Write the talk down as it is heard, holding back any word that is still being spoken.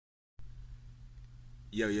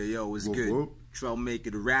Yo, yo, yo, what's Whoop, good? whoop.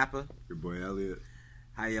 Troublemaker the rapper. Your boy Elliot.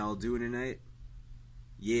 How y'all doing tonight?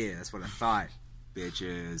 Yeah, that's what I thought,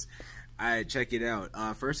 bitches. Alright, check it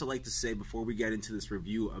out. First, I'd like to say, before we get into this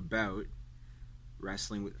review about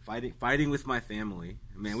wrestling with fighting with my family.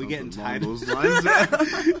 Man, we getting tired. Those lines.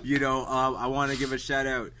 You know, I want to give a shout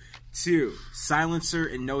out to Silencer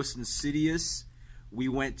and Nos Insidious. We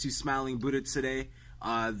went to Smiling Buddha today.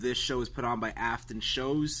 This show was put on by Afton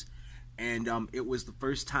Shows, and it was the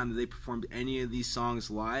first time that they performed any of these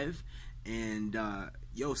songs live. And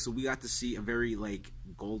so we got to see a very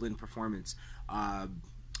golden performance. I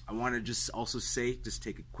want to just also say, just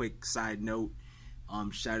take a quick side note.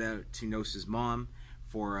 Shout out to Nos's mom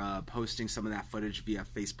for posting some of that footage via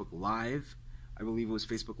Facebook Live. I believe it was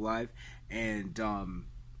Facebook Live. And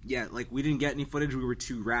we didn't get any footage. We were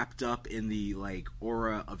too wrapped up in the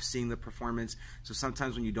aura of seeing the performance. So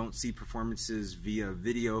sometimes when you don't see performances via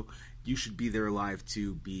video, you should be there live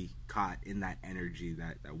to be caught in that energy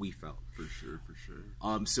that we felt. For sure.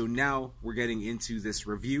 So now we're getting into this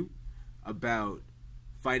review about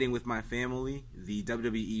Fighting with My Family, the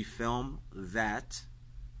WWE film that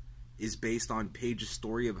is based on Paige's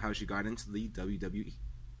story of how she got into the WWE.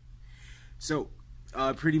 So,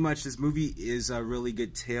 pretty much this movie is a really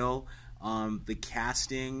good tale. The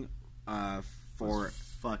casting for...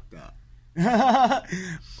 Fucked up.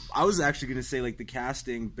 I was actually going to say, the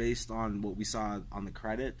casting based on what we saw on the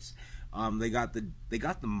credits. They got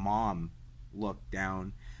the mom look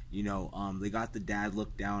down. You know, they got the dad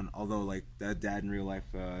look down, although that dad in real life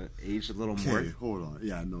aged a little more. Okay, hold on.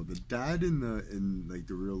 Yeah, no, the dad in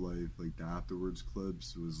the real life, the afterwards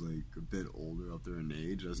clips was a bit older up there in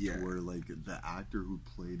age, as to where the actor who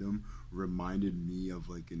played him reminded me of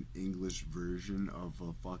an English version of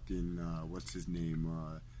a fucking what's his name,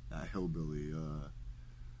 that hillbilly,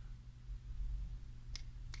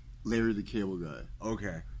 Larry the Cable Guy.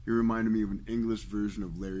 Okay. He reminded me of an English version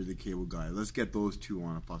of Larry the Cable Guy. Let's get those two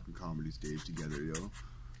on a fucking comedy stage together, yo.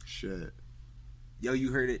 Shit. Yo,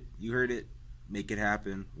 you heard it. You heard it. Make it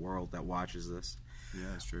happen, world that watches this.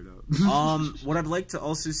 Yeah, straight up. What I'd like to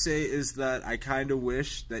also say is that I kind of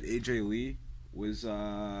wish that AJ Lee was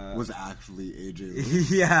actually AJ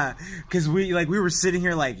Lee. Yeah, because we were sitting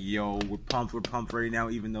here yo, we're pumped right now,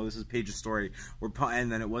 even though this is Paige's story. We're pumped,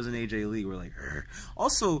 and then it wasn't AJ Lee. We're like, Urgh.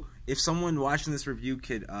 Also, if someone watching this review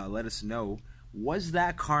could let us know, was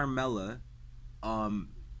that Carmella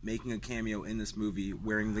making a cameo in this movie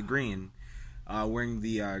wearing the green,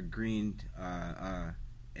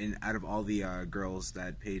 and out of all the girls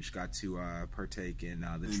that Paige got to partake in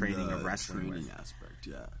the training of wrestling training with. aspect,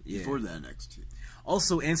 yeah. Before the NXT.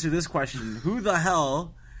 Also, answer this question: who the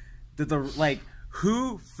hell did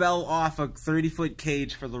who fell off a 30-foot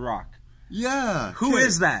cage for The Rock? Yeah. Who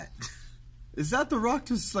is that? Is that The Rock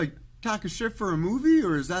just talk a shit for a movie,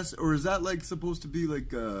 or is that supposed to be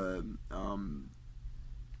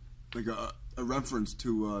a reference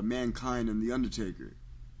to Mankind and The Undertaker?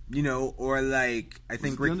 You know, or I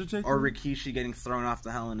think Undertaker? or Rikishi getting thrown off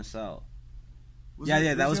the Hell in a Cell.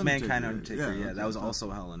 That was Mankind Undertaker. Yeah, that was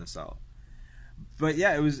also Hell in a Cell. But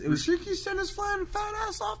yeah, it was Rikishi sent his fat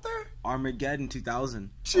ass off there? Armageddon 2000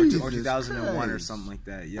 Jesus or 2001 Christ. or something like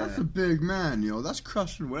that. Yeah, that's a big man, yo. That's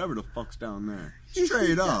crushing whatever the fuck's down there.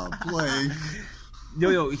 Straight up,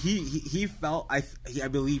 Yo, he felt. I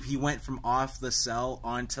believe he went from off the cell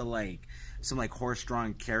onto some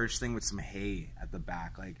horse-drawn carriage thing with some hay at the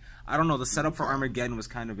back. I don't know. The setup for Armageddon was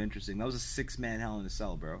kind of interesting. That was a 6-man Hell in a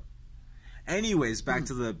Cell, bro. Anyways, back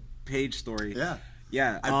to the Paige story.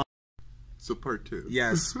 Yeah. So part 2.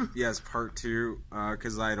 Yes, part 2.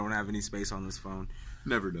 Because I don't have any space on this phone.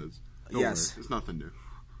 Never does. Don't worry. It's nothing new.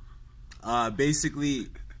 Basically,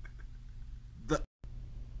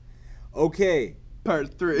 okay.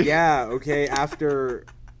 Part 3. Yeah. Okay. After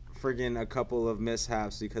friggin' a couple of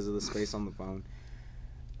mishaps because of the space on the phone.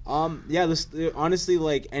 This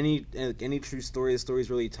honestly, any true story, the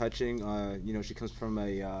story's really touching. She comes from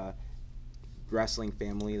a wrestling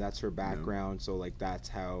family. That's her background. Yeah. So that's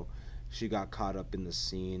how she got caught up in the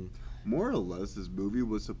scene. More or less, this movie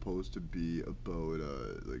was supposed to be about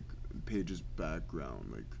Paige's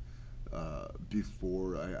background,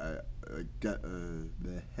 before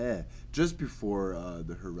just before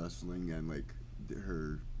her wrestling and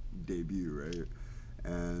her debut, right?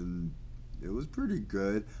 And it was pretty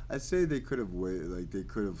good. I'd say they could have they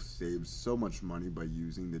could have saved so much money by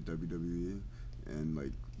using the WWE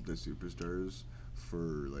and the superstars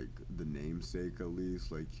for the namesake, at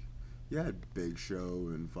least. You had Big Show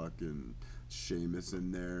and fucking Sheamus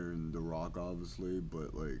in there and The Rock, obviously,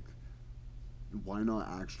 but why not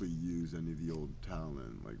actually use any of the old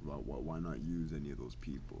talent? Like, why not use any of those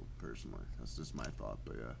people? Personally, that's just my thought.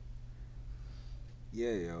 But yeah.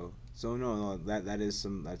 Yeah, yo. So no, that's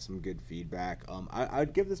some good feedback.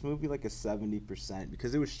 I'd give this movie like a 70%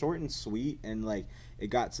 because it was short and sweet and like it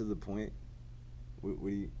got to the point. What do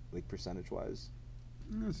you like percentage wise?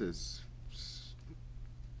 I'm gonna say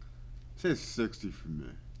 60 for me.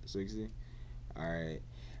 60. All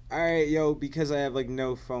right, yo. Because I have like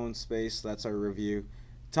no phone space, that's our review.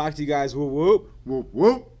 Talk to you guys. Whoop whoop. Whoop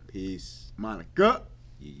whoop. Peace. Monica.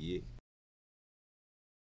 Yeah.